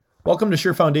Welcome to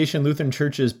Sure Foundation Lutheran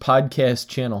Church's podcast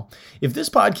channel. If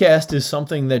this podcast is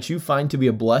something that you find to be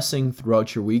a blessing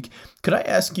throughout your week, could I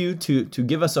ask you to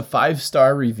give us a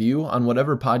 5-star review on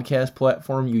whatever podcast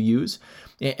platform you use?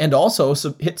 And also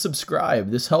hit subscribe.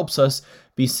 This helps us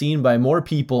be seen by more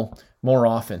people more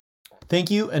often. Thank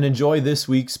you and enjoy this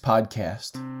week's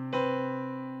podcast.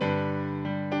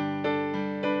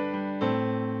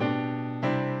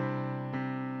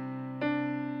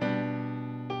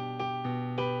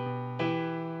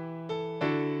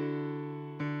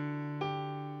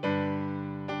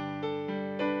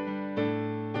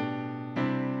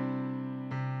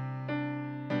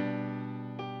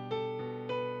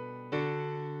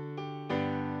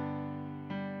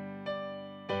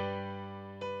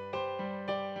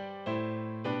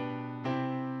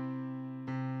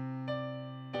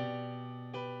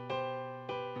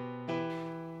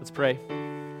 Let's pray.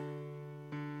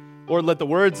 Lord, let the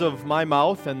words of my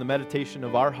mouth and the meditation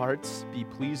of our hearts be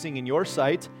pleasing in your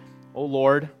sight, O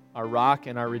Lord, our rock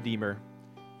and our redeemer.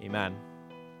 Amen.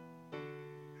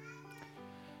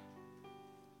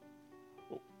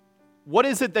 What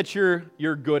is it that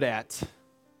you're good at?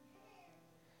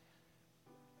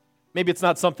 Maybe it's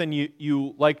not something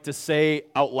you like to say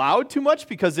out loud too much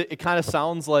because it kind of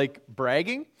sounds like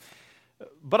bragging.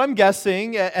 But I'm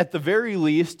guessing, at the very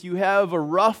least, you have a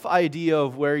rough idea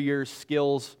of where your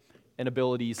skills and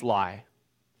abilities lie.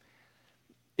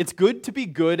 It's good to be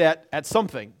good at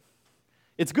something.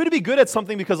 It's good to be good at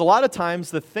something because a lot of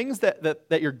times the things that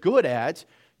you're good at,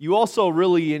 you also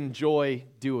really enjoy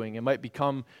doing. It might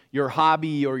become your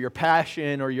hobby or your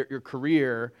passion or your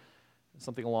career,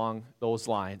 something along those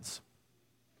lines.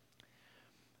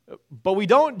 But we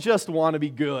don't just want to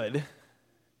be good.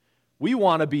 We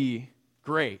want to be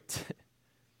great.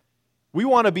 We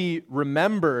want to be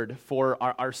remembered for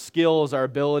our skills, our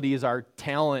abilities, our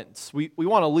talents. We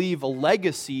want to leave a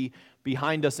legacy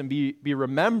behind us and be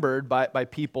remembered by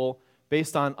people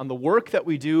based on the work that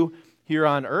we do here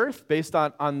on earth, based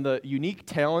on the unique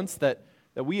talents that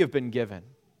we have been given.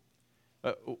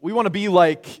 We want to be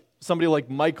like somebody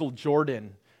like Michael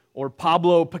Jordan or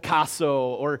Pablo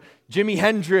Picasso or Jimi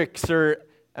Hendrix or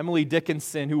Emily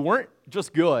Dickinson, who weren't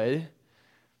just good.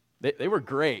 They were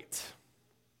great.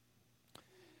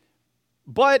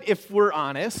 But if we're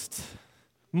honest,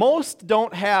 most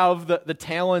don't have the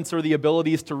talents or the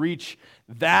abilities to reach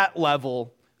that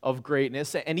level of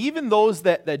greatness. And even those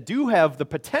that do have the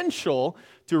potential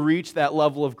to reach that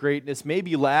level of greatness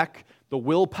maybe lack the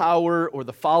willpower or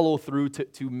the follow-through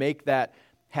to make that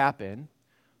happen.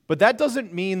 But that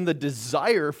doesn't mean the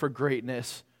desire for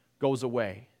greatness goes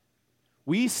away.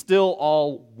 We still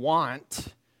all want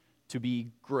to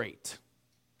be great,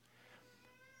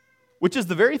 which is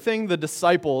the very thing the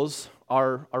disciples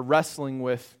are wrestling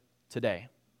with today.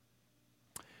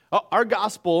 Our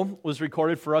gospel was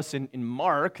recorded for us in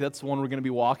Mark. That's the one we're going to be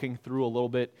walking through a little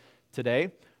bit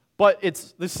today. But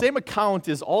it's the same account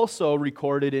is also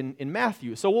recorded in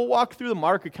Matthew. So we'll walk through the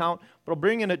Mark account, but I'll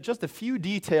bring in just a few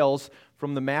details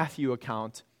from the Matthew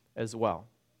account as well.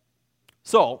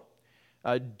 So,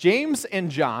 James and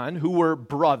John, who were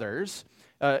brothers,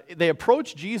 they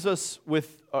approached Jesus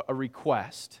with a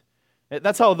request.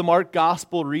 That's how the Mark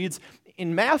Gospel reads.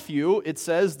 In Matthew, it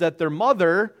says that their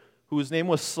mother, whose name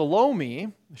was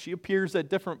Salome, she appears at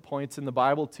different points in the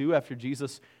Bible too, after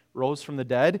Jesus rose from the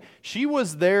dead. She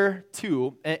was there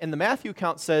too, and the Matthew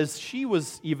account says she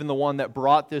was even the one that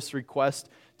brought this request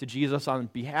to Jesus on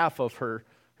behalf of her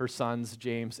sons,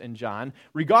 James and John.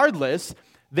 Regardless,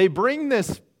 they bring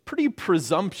this pretty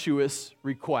presumptuous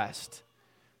request.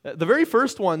 The very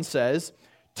first one says,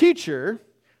 "Teacher,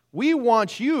 we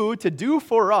want you to do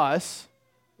for us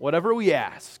whatever we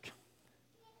ask."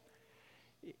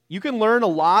 You can learn a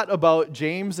lot about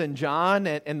James and John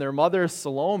and their mother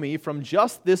Salome from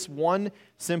just this one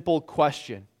simple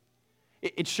question.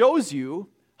 It shows you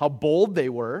how bold they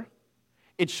were.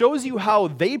 It shows you how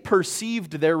they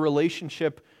perceived their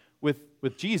relationship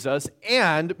with Jesus,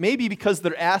 and maybe because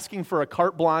they're asking for a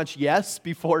carte blanche yes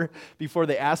before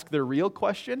they ask their real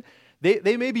question,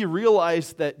 they maybe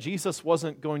realized that Jesus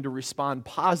wasn't going to respond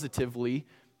positively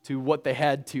to what they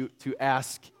had to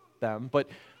ask them. But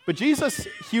Jesus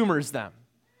humors them.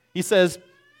 He says,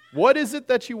 "What is it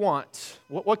that you want?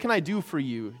 What can I do for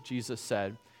you?" Jesus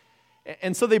said.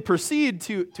 And so they proceed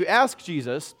to ask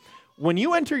Jesus, "When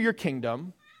you enter your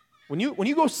kingdom, when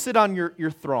you go sit on your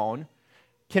throne,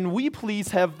 can we please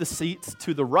have the seats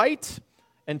to the right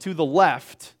and to the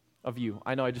left of you?"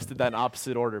 I know I just did that in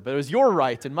opposite order, but it was your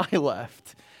right and my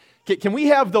left. Can we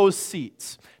have those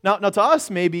seats? Now to us,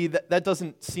 maybe that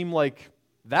doesn't seem like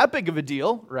that big of a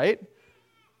deal, right?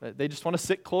 They just want to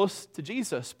sit close to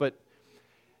Jesus. But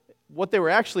what they were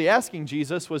actually asking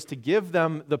Jesus was to give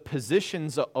them the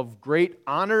positions of great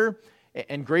honor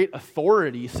and great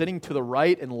authority, sitting to the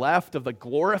right and left of the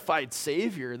glorified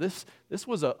Savior. This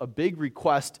was a big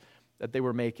request that they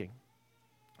were making.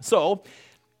 So,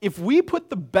 if we put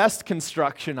the best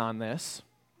construction on this,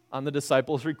 on the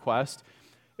disciples' request,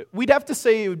 we'd have to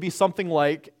say it would be something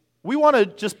like, we want to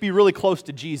just be really close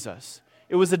to Jesus.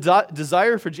 It was a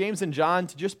desire for James and John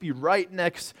to just be right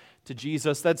next to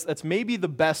Jesus. That's maybe the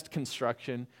best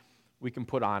construction we can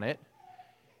put on it.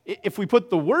 If we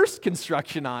put the worst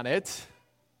construction on it,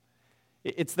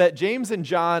 it's that James and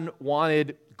John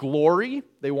wanted glory,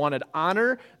 they wanted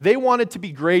honor, they wanted to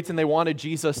be great, and they wanted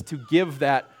Jesus to give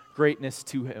that greatness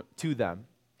to them.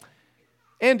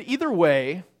 And either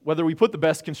way, whether we put the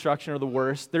best construction or the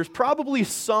worst, there's probably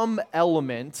some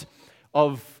element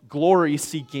of glory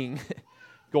seeking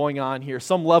going on here,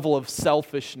 some level of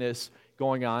selfishness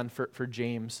going on for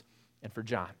James and for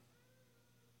John.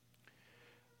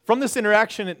 From this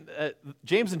interaction,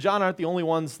 James and John aren't the only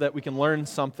ones that we can learn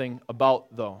something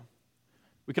about, though.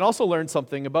 We can also learn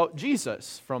something about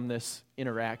Jesus from this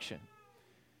interaction.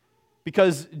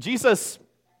 Because Jesus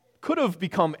could have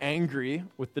become angry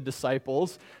with the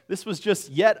disciples. This was just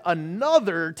yet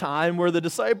another time where the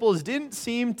disciples didn't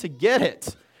seem to get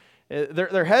it.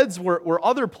 Their heads were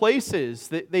other places.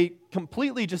 They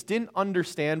completely just didn't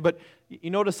understand. But you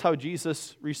notice how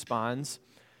Jesus responds.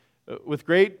 With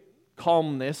great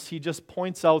calmness, he just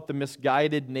points out the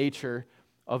misguided nature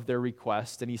of their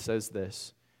request, and he says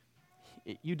this: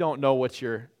 you don't know what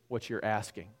you're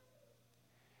asking.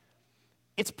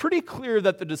 It's pretty clear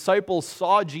that the disciples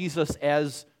saw Jesus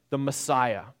as the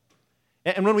Messiah.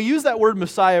 And when we use that word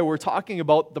Messiah, we're talking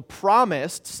about the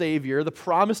promised Savior, the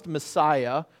promised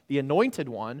Messiah, the anointed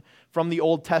one from the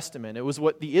Old Testament. It was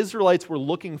what the Israelites were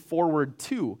looking forward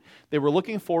to. They were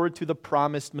looking forward to the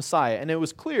promised Messiah. And it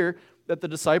was clear that the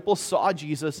disciples saw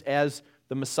Jesus as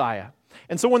the Messiah.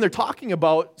 And so when they're talking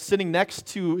about sitting next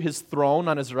to his throne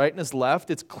on his right and his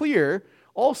left, it's clear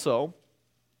also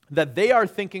that they are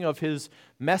thinking of his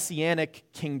messianic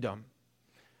kingdom.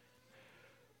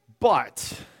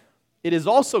 But it is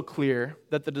also clear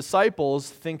that the disciples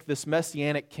think this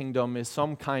messianic kingdom is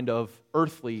some kind of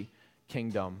earthly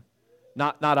kingdom,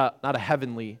 not a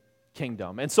heavenly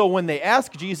kingdom. And so when they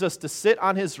ask Jesus to sit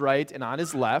on his right and on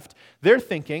his left, they're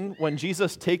thinking when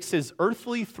Jesus takes his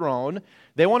earthly throne,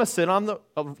 they want to sit on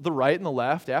the right and the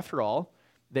left. After all,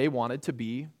 they wanted to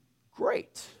be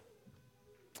great.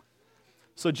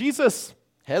 So Jesus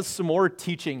has some more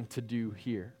teaching to do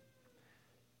here.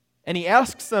 And he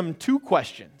asks them two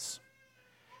questions.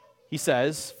 He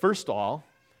says, first of all,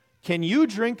 can you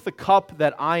drink the cup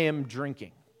that I am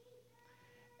drinking?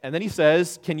 And then he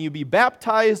says, can you be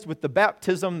baptized with the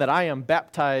baptism that I am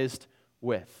baptized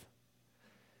with?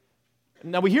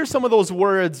 Now we hear some of those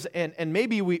words, and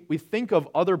maybe we think of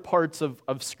other parts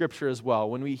of Scripture as well.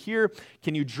 When we hear,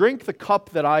 can you drink the cup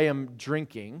that I am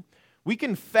drinking, we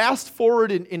can fast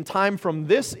forward in time from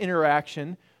this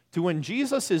interaction to when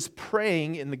Jesus is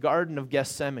praying in the Garden of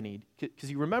Gethsemane.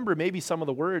 Because you remember maybe some of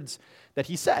the words that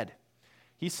he said.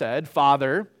 He said,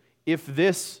 Father, if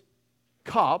this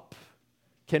cup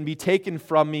can be taken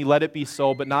from me, let it be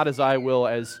so, but not as I will,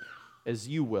 as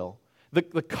you will.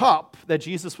 The cup that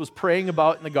Jesus was praying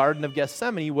about in the Garden of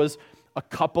Gethsemane was a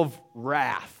cup of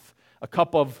wrath, a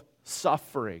cup of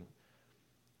suffering.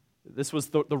 This was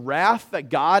the wrath that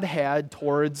God had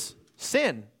towards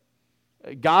sin.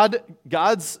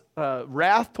 God's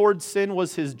wrath towards sin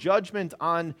was his judgment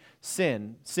on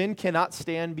sin. Sin cannot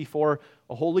stand before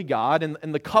a holy God,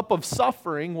 and the cup of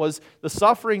suffering was the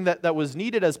suffering that was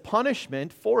needed as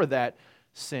punishment for that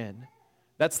sin.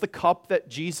 That's the cup that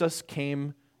Jesus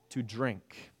came to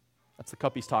drink. That's the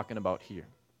cup he's talking about here.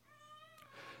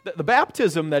 The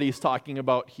baptism that he's talking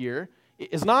about here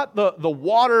is not the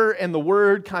water and the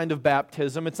word kind of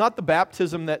baptism. It's not the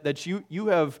baptism that you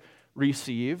have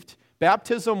received.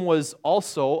 Baptism was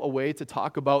also a way to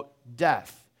talk about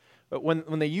death. But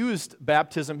when they used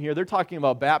baptism here, they're talking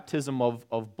about baptism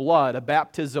of blood, a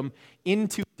baptism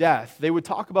into death. They would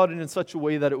talk about it in such a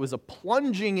way that it was a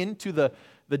plunging into the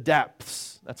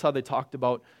depths. That's how they talked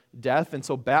about death, and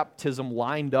so baptism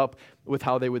lined up with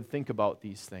how they would think about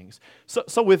these things.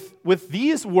 So with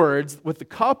these words, with the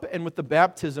cup and with the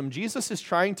baptism, Jesus is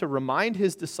trying to remind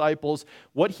his disciples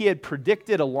what he had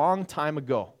predicted a long time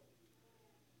ago.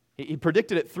 He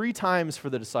predicted it 3 times for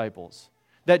the disciples.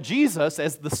 That Jesus,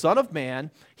 as the Son of Man,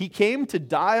 he came to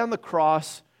die on the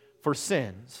cross for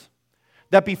sins.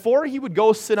 That before he would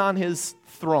go sit on his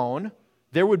throne,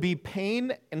 there would be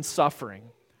pain and suffering.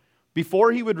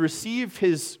 Before he would receive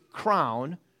his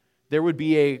crown, there would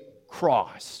be a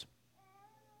cross.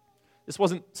 This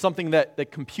wasn't something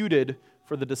that computed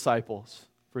for the disciples,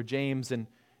 for James and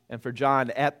for John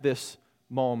at this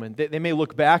moment. They may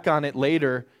look back on it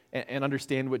later and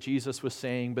understand what Jesus was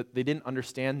saying, but they didn't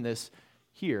understand this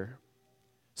here.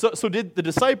 So did the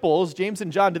disciples, James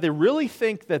and John, did they really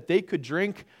think that they could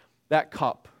drink that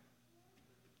cup?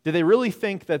 Did they really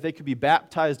think that they could be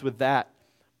baptized with that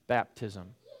baptism?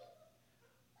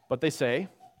 But they say,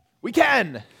 we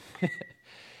can!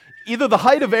 Either the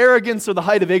height of arrogance or the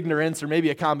height of ignorance, or maybe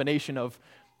a combination of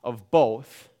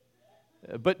both.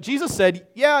 But Jesus said,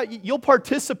 yeah, you'll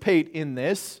participate in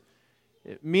this,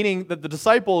 meaning that the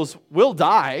disciples will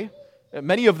die.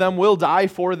 Many of them will die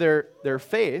for their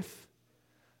faith.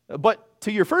 But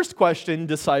to your first question,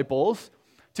 disciples,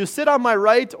 to sit on my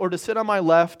right or to sit on my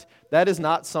left, that is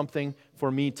not something for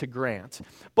me to grant.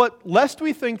 But lest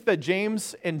we think that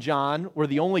James and John were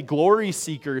the only glory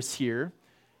seekers here,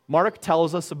 Mark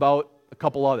tells us about a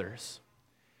couple others.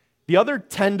 The other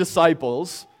 10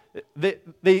 disciples,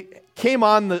 they came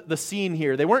on the scene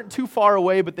here. They weren't too far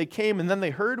away, but they came, and then they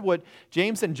heard what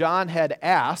James and John had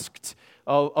asked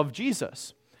of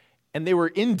Jesus. And they were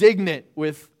indignant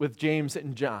with James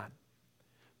and John.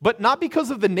 But not because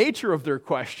of the nature of their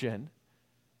question,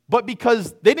 but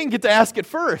because they didn't get to ask it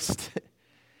first.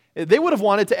 They would have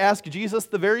wanted to ask Jesus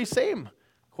the very same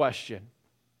question.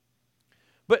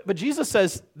 But Jesus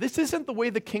says, this isn't the way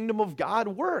the kingdom of God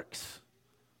works.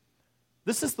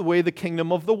 This is the way the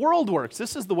kingdom of the world works.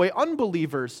 This is the way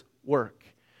unbelievers work.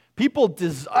 People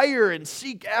desire and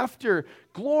seek after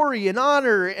glory and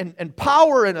honor and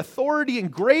power and authority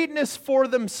and greatness for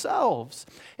themselves.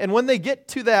 And when they get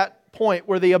to that point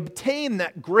where they obtain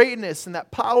that greatness and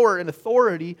that power and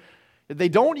authority, they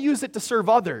don't use it to serve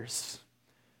others.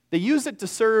 They use it to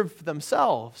serve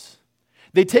themselves.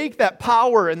 They take that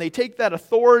power and they take that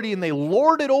authority and they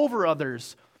lord it over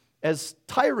others as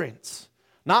tyrants,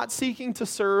 not seeking to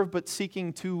serve, but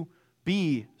seeking to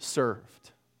be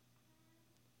served.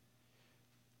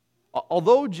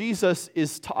 Although Jesus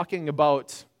is talking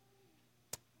about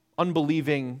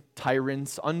unbelieving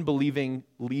tyrants, unbelieving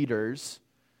leaders,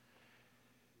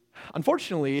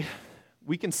 unfortunately,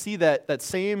 we can see that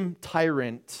same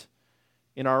tyrant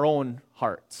in our own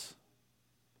hearts.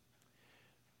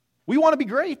 We want to be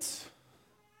great,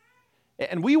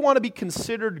 and we want to be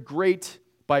considered great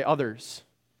by others.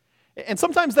 And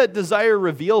sometimes that desire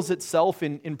reveals itself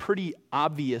in pretty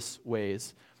obvious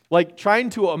ways, like trying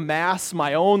to amass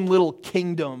my own little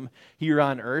kingdom here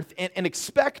on earth and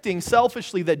expecting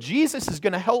selfishly that Jesus is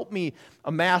going to help me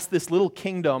amass this little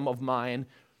kingdom of mine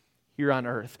here on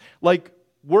earth. Like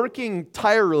working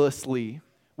tirelessly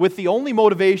with the only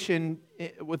motivation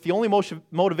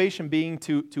being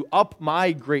to up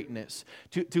my greatness,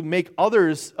 to make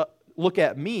others look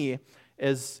at me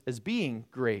as being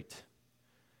great.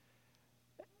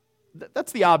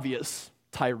 That's the obvious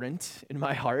tyrant in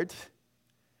my heart.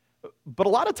 But a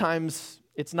lot of times,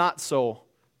 it's not so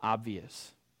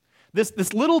obvious.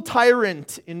 This little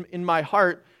tyrant in my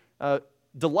heart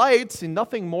delights in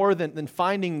nothing more than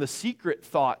finding the secret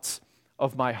thoughts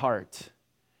of my heart.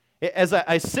 As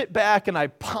I sit back and I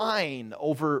pine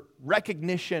over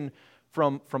recognition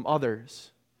from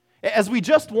others. As we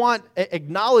just want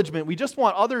acknowledgement, we just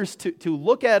want others to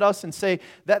look at us and say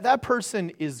that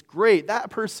person is great, that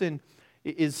person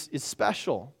is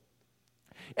special.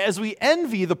 As we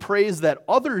envy the praise that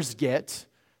others get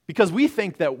because we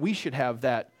think that we should have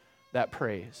that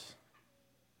praise.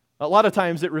 A lot of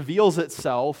times it reveals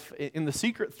itself in the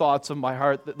secret thoughts of my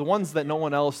heart, the ones that no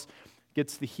one else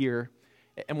gets to hear.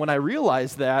 And when I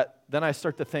realize that, then I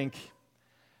start to think,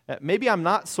 maybe I'm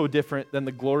not so different than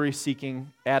the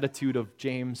glory-seeking attitude of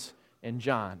James and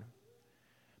John.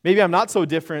 Maybe I'm not so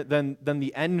different than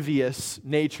the envious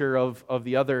nature of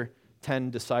the other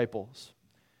 10 disciples.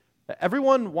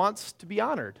 Everyone wants to be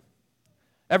honored.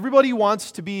 Everybody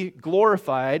wants to be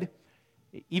glorified,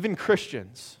 even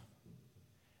Christians.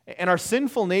 And our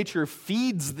sinful nature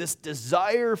feeds this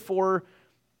desire for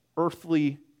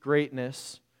earthly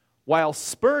greatness while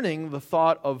spurning the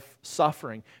thought of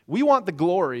suffering. We want the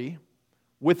glory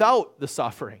without the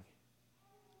suffering.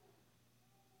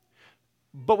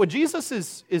 But what Jesus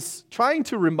is trying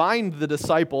to remind the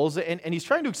disciples, and he's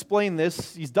trying to explain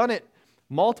this, he's done it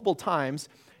multiple times,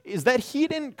 is that he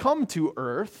didn't come to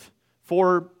earth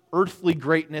for earthly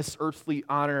greatness, earthly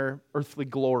honor, earthly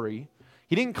glory.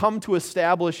 He didn't come to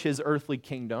establish his earthly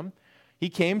kingdom. He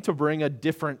came to bring a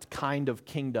different kind of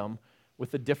kingdom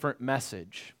with a different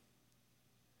message.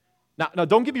 Now,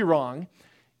 don't get me wrong.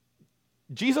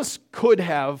 Jesus could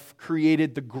have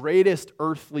created the greatest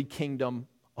earthly kingdom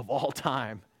of all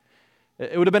time.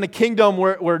 It would have been a kingdom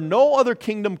where no other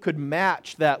kingdom could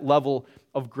match that level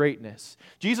of greatness.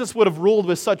 Jesus would have ruled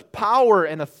with such power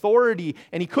and authority,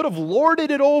 and he could have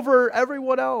lorded it over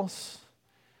everyone else.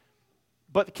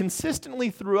 But consistently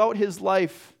throughout his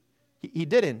life, he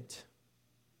didn't.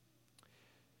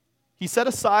 He set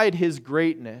aside his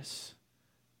greatness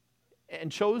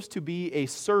and chose to be a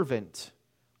servant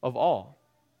of all.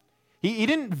 He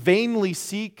didn't vainly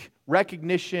seek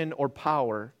recognition or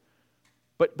power,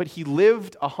 but he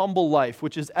lived a humble life,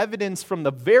 which is evidence from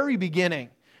the very beginning.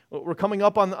 We're coming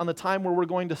up on the time where we're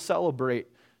going to celebrate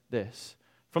this.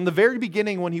 From the very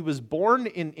beginning, when he was born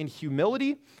in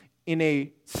humility, in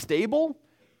a stable,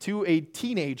 to a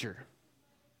teenager.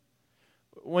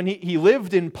 When he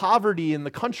lived in poverty in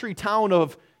the country town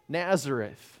of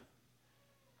Nazareth.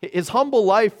 His humble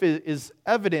life is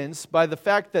evidenced by the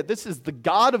fact that this is the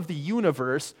God of the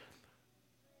universe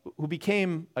who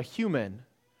became a human,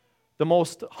 the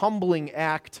most humbling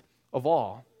act of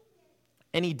all.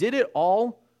 And he did it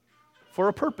all for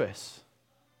a purpose.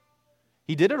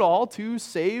 He did it all to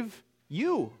save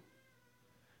you.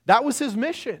 That was his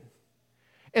mission.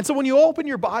 And so when you open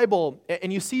your Bible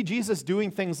and you see Jesus doing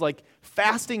things like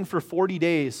fasting for 40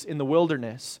 days in the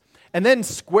wilderness, and then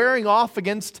squaring off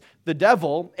against the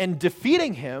devil and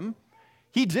defeating him,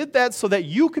 he did that so that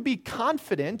you could be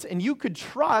confident and you could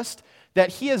trust that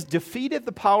he has defeated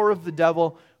the power of the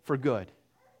devil for good.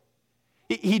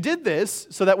 He did this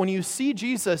so that when you see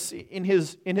Jesus in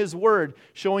his word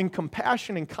showing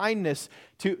compassion and kindness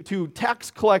to tax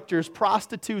collectors,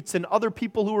 prostitutes, and other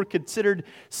people who were considered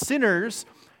sinners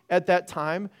at that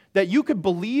time, that you could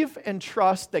believe and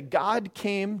trust that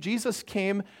Jesus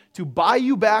came to buy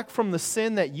you back from the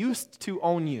sin that used to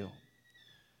own you.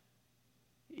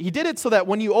 He did it so that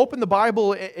when you open the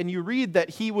Bible and you read that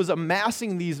he was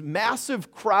amassing these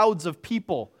massive crowds of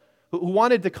people who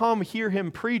wanted to come hear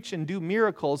him preach and do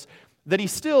miracles, that he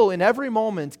still, in every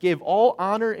moment, gave all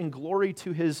honor and glory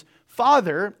to his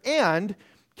Father and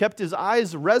kept his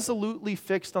eyes resolutely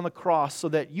fixed on the cross so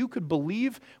that you could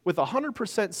believe with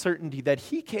 100% certainty that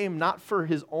he came not for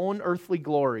his own earthly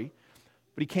glory,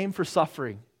 but he came for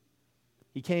suffering.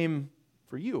 He came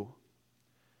for you.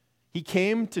 He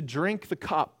came to drink the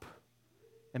cup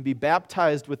and be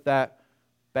baptized with that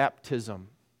baptism.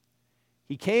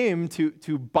 He came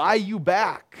to buy you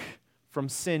back from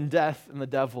sin, death, and the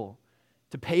devil,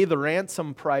 to pay the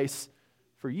ransom price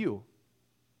for you.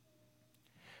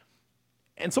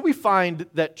 And so we find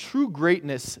that true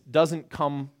greatness doesn't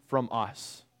come from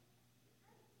us.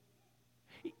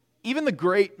 Even the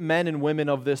great men and women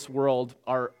of this world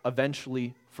are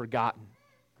eventually forgotten.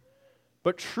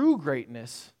 But true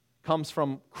greatness comes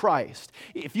from Christ.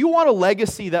 If you want a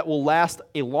legacy that will last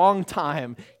a long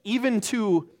time, even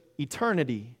to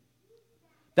eternity,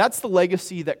 that's the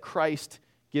legacy that Christ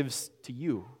gives to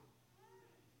you.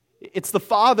 It's the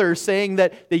Father saying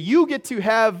that you get to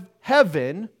have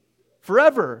heaven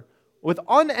forever with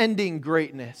unending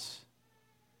greatness.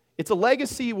 It's a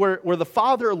legacy where the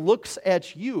Father looks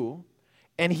at you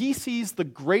and he sees the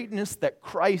greatness that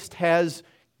Christ has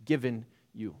given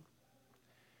you.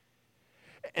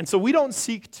 And so we don't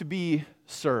seek to be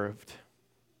served,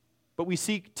 but we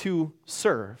seek to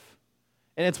serve.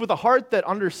 And it's with a heart that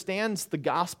understands the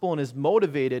gospel and is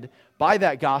motivated by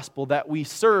that gospel that we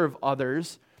serve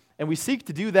others, and we seek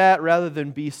to do that rather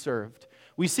than be served.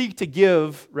 We seek to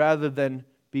give rather than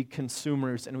be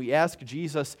consumers, and we ask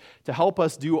Jesus to help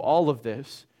us do all of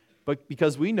this, but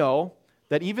because we know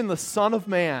that even the Son of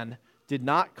Man did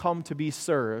not come to be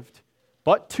served,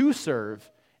 but to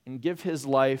serve and give his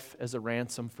life as a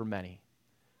ransom for many.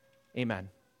 Amen.